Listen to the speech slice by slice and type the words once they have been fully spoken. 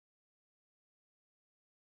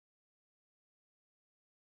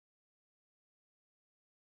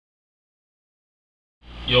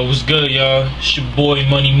Yo, what's good, y'all? It's your boy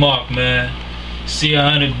Money Mark, man. See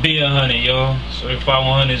 100, be 100, y'all. Certified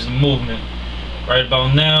 100 is the movement. Right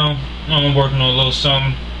about now, I'm working on a little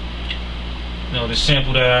something. You know, the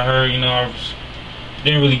sample that I heard,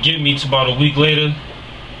 didn't really get me till about a week later.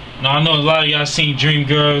 Now, I know a lot of y'all seen Dream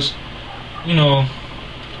Girls. You know,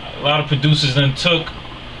 a lot of producers then took,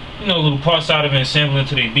 little parts out of it and sampled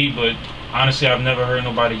into their beat, but honestly, I've never heard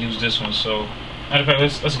nobody use this one, so matter of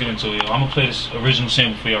fact, let's get into it, y'all. I'm gonna play this original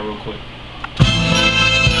sample for y'all real quick.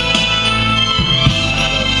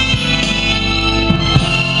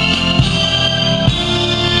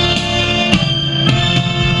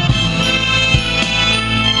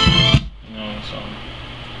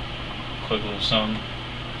 Quick little something.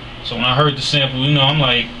 So when I heard the sample, I'm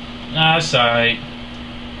like, nah, it's alright.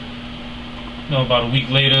 About a week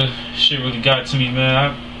later, shit really got to me,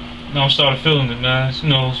 man. I started feeling it, man. It's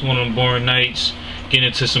one of them boring nights, getting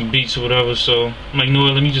into some beats or whatever. So I'm like,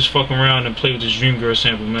 let me just fuck around and play with this Dream Girl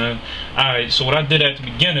sample, man. Alright, so what I did at the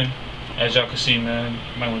beginning, as y'all can see, man,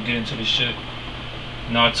 you might want to get into this shit.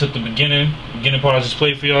 I took the beginning part I just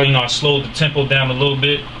played for y'all. I slowed the tempo down a little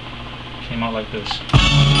bit. Came out like this.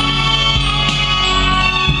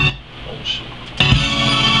 Oh shit.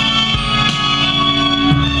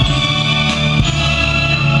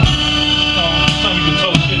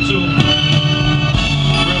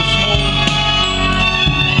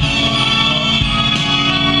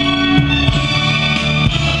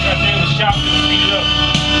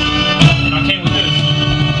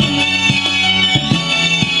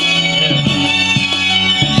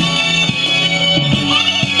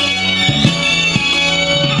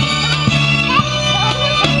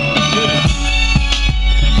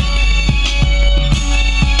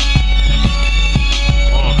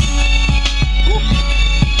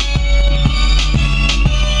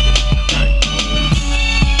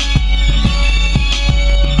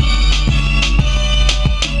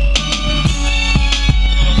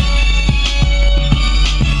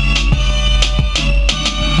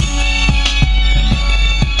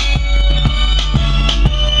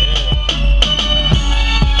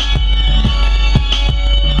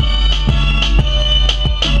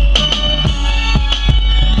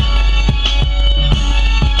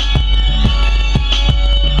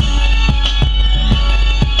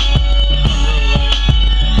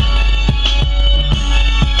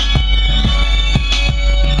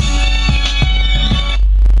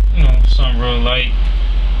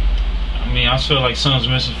 I feel like something's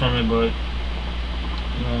missing from it, but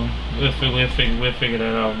we'll figure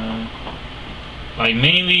that out, man. Like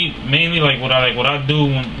mainly like what I do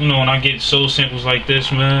when I get soul samples like this,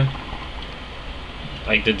 man.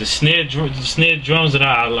 Like the snare drums that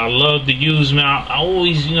I love to use, man. I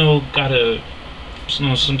always gotta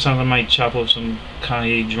sometimes I might chop up some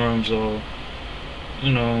Kanye drums or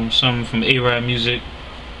something from A-Rap music.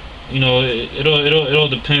 It all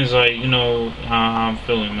depends, like how I'm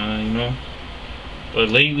feeling, man. But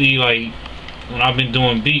lately, like when I've been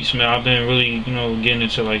doing beats, man, I've been really getting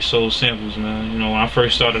into like soul samples, man. When I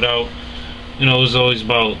first started out, it was always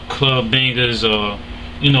about club bangers or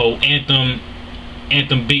anthem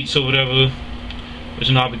beats or whatever. But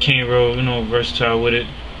I became real versatile with it.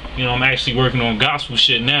 I'm actually working on gospel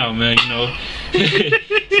shit now, man.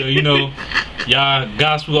 So y'all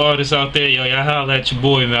gospel artists out there, y'all holler at your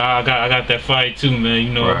boy, man. I got that fight too,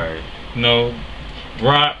 man. Right.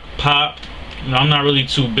 Rock, pop. I'm not really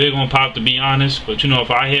too big on pop, to be honest, but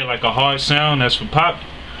if I hear like a hard sound that's for pop,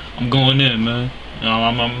 I'm going in, man.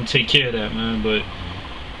 I'm gonna take care of that, man. But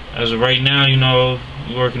as of right now,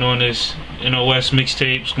 we're working on this NOS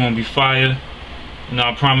mixtape. It's gonna be fire.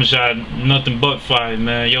 I promise y'all nothing but fire,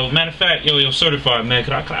 man. Yo, matter of fact, yo, certified, man.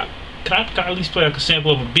 Could I at least play like a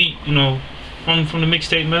sample of a beat, from the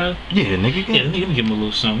mixtape, man? Yeah, nigga. Yeah, let me give him a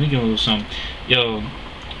little something. Yo,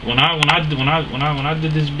 when I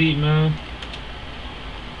did this beat, man.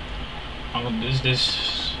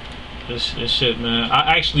 This shit, man.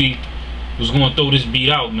 I actually was gonna throw this beat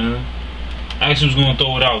out, man. I actually was gonna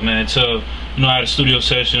throw it out, man. To I had a studio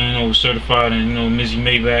session, with Certified and Mizzy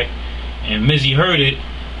Maybach, and Mizzy heard it,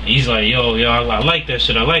 and he's like, yo, I like that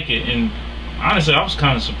shit. I like it. And honestly, I was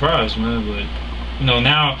kind of surprised, man. But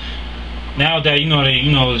now that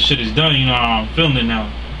the shit is done, I'm feeling it now.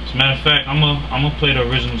 As a matter of fact, I'm gonna play the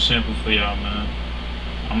original sample for y'all, man.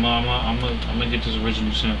 I'm gonna get this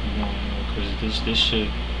original sample going. Because this shit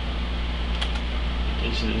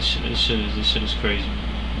is crazy,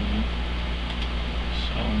 man.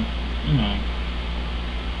 So,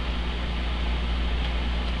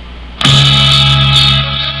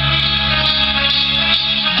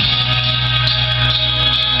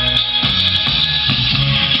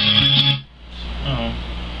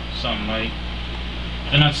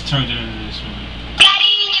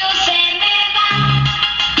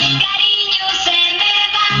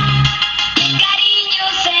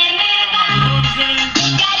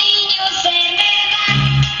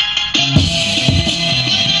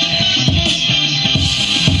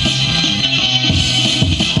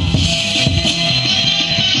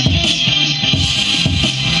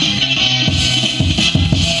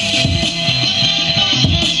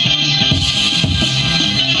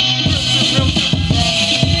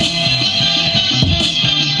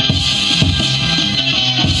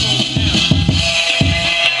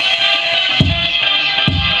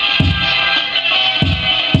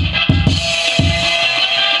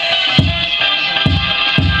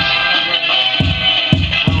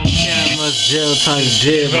 times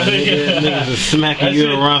dead, my nigga. Niggas is smacking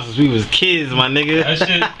you around since we was kids, my nigga.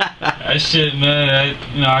 That shit, man.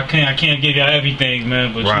 I can't give y'all everything,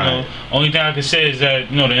 man. But you know, only thing I can say is that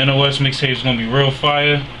the NOS mixtape is gonna be real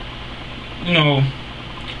fire.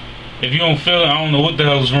 If you don't feel it, I don't know what the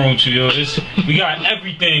hell's wrong with you, yo. We got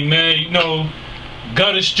everything, man.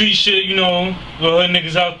 Gutter street shit, little hood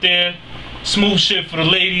niggas out there. Smooth shit for the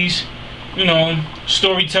ladies.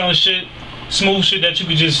 Storytelling shit. Smooth shit that you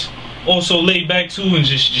could just also lay back to and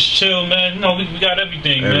just chill, man. We got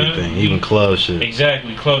everything, man. Everything, even club shit.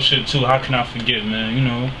 Exactly, club shit too. How can I forget, man?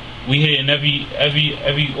 We hitting every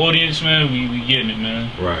audience, man. We getting it, man.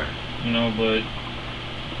 Right. But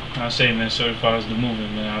I say, man, Certified is the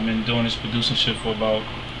movement, man. I've been doing this producing shit for about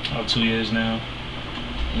 2 years now.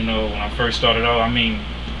 When I first started out, I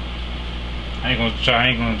ain't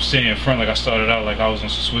gonna sit in front like I started out like I was on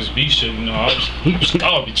some Swiss beat shit. I was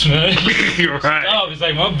garbage, man. You're right. Garbage.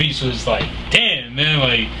 Like my beats was like, damn, man,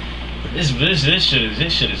 like this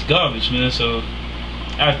shit is garbage, man. So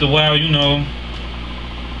after a while,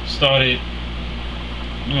 started,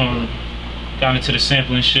 got into the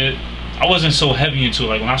sampling shit. I wasn't so heavy into it.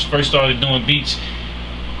 Like when I first started doing beats,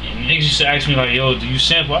 and niggas used to ask me like, yo, do you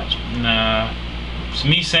sample? Nah. To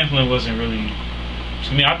me, sampling wasn't really.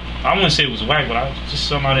 To me, I wouldn't say it was whack, but I just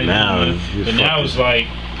something I didn't do. But now it's like,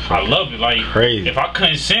 I love it. Like, crazy. If I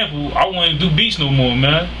couldn't sample, I wouldn't do beats no more,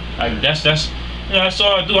 man. Like that's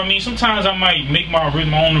all I do. Sometimes I might make my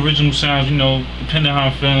own original sounds, depending on how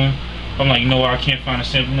I'm feeling. I'm like, I can't find a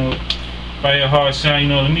sample. If I hear a hard sound,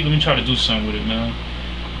 let me try to do something with it, man.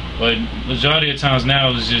 But majority of times now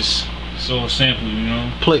it's just so sample,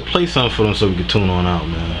 Play something for them so we can tune on out,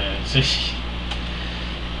 man.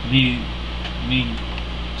 Me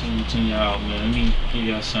tune y'all out, man. Let me give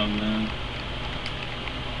y'all something, man.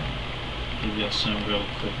 Give y'all something real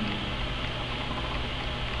quick, man.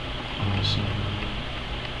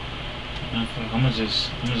 I'm gonna just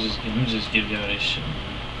give y'all this shit, man.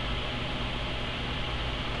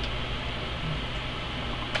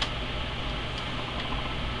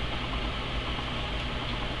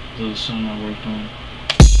 Little song I worked on.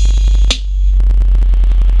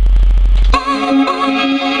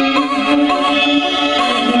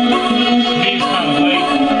 These kind of like.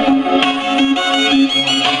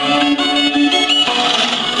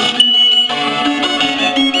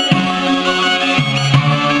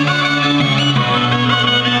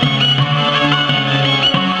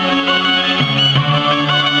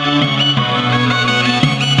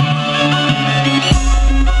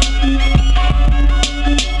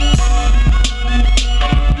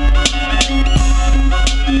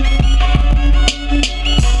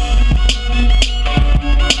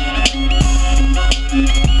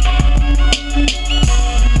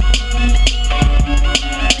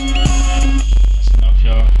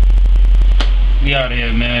 Out of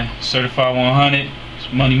here, man. Certified 100,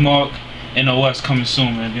 Money Mark, NOS coming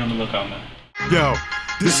soon, man. Be on the lookout, man. Yo,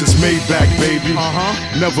 this is Maybach, baby.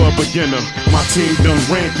 Never a beginner. My team done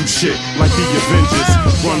ran through shit like the Avengers.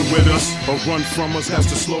 Run with us or run from us, that's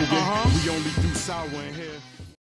the slogan. We only do sour in here.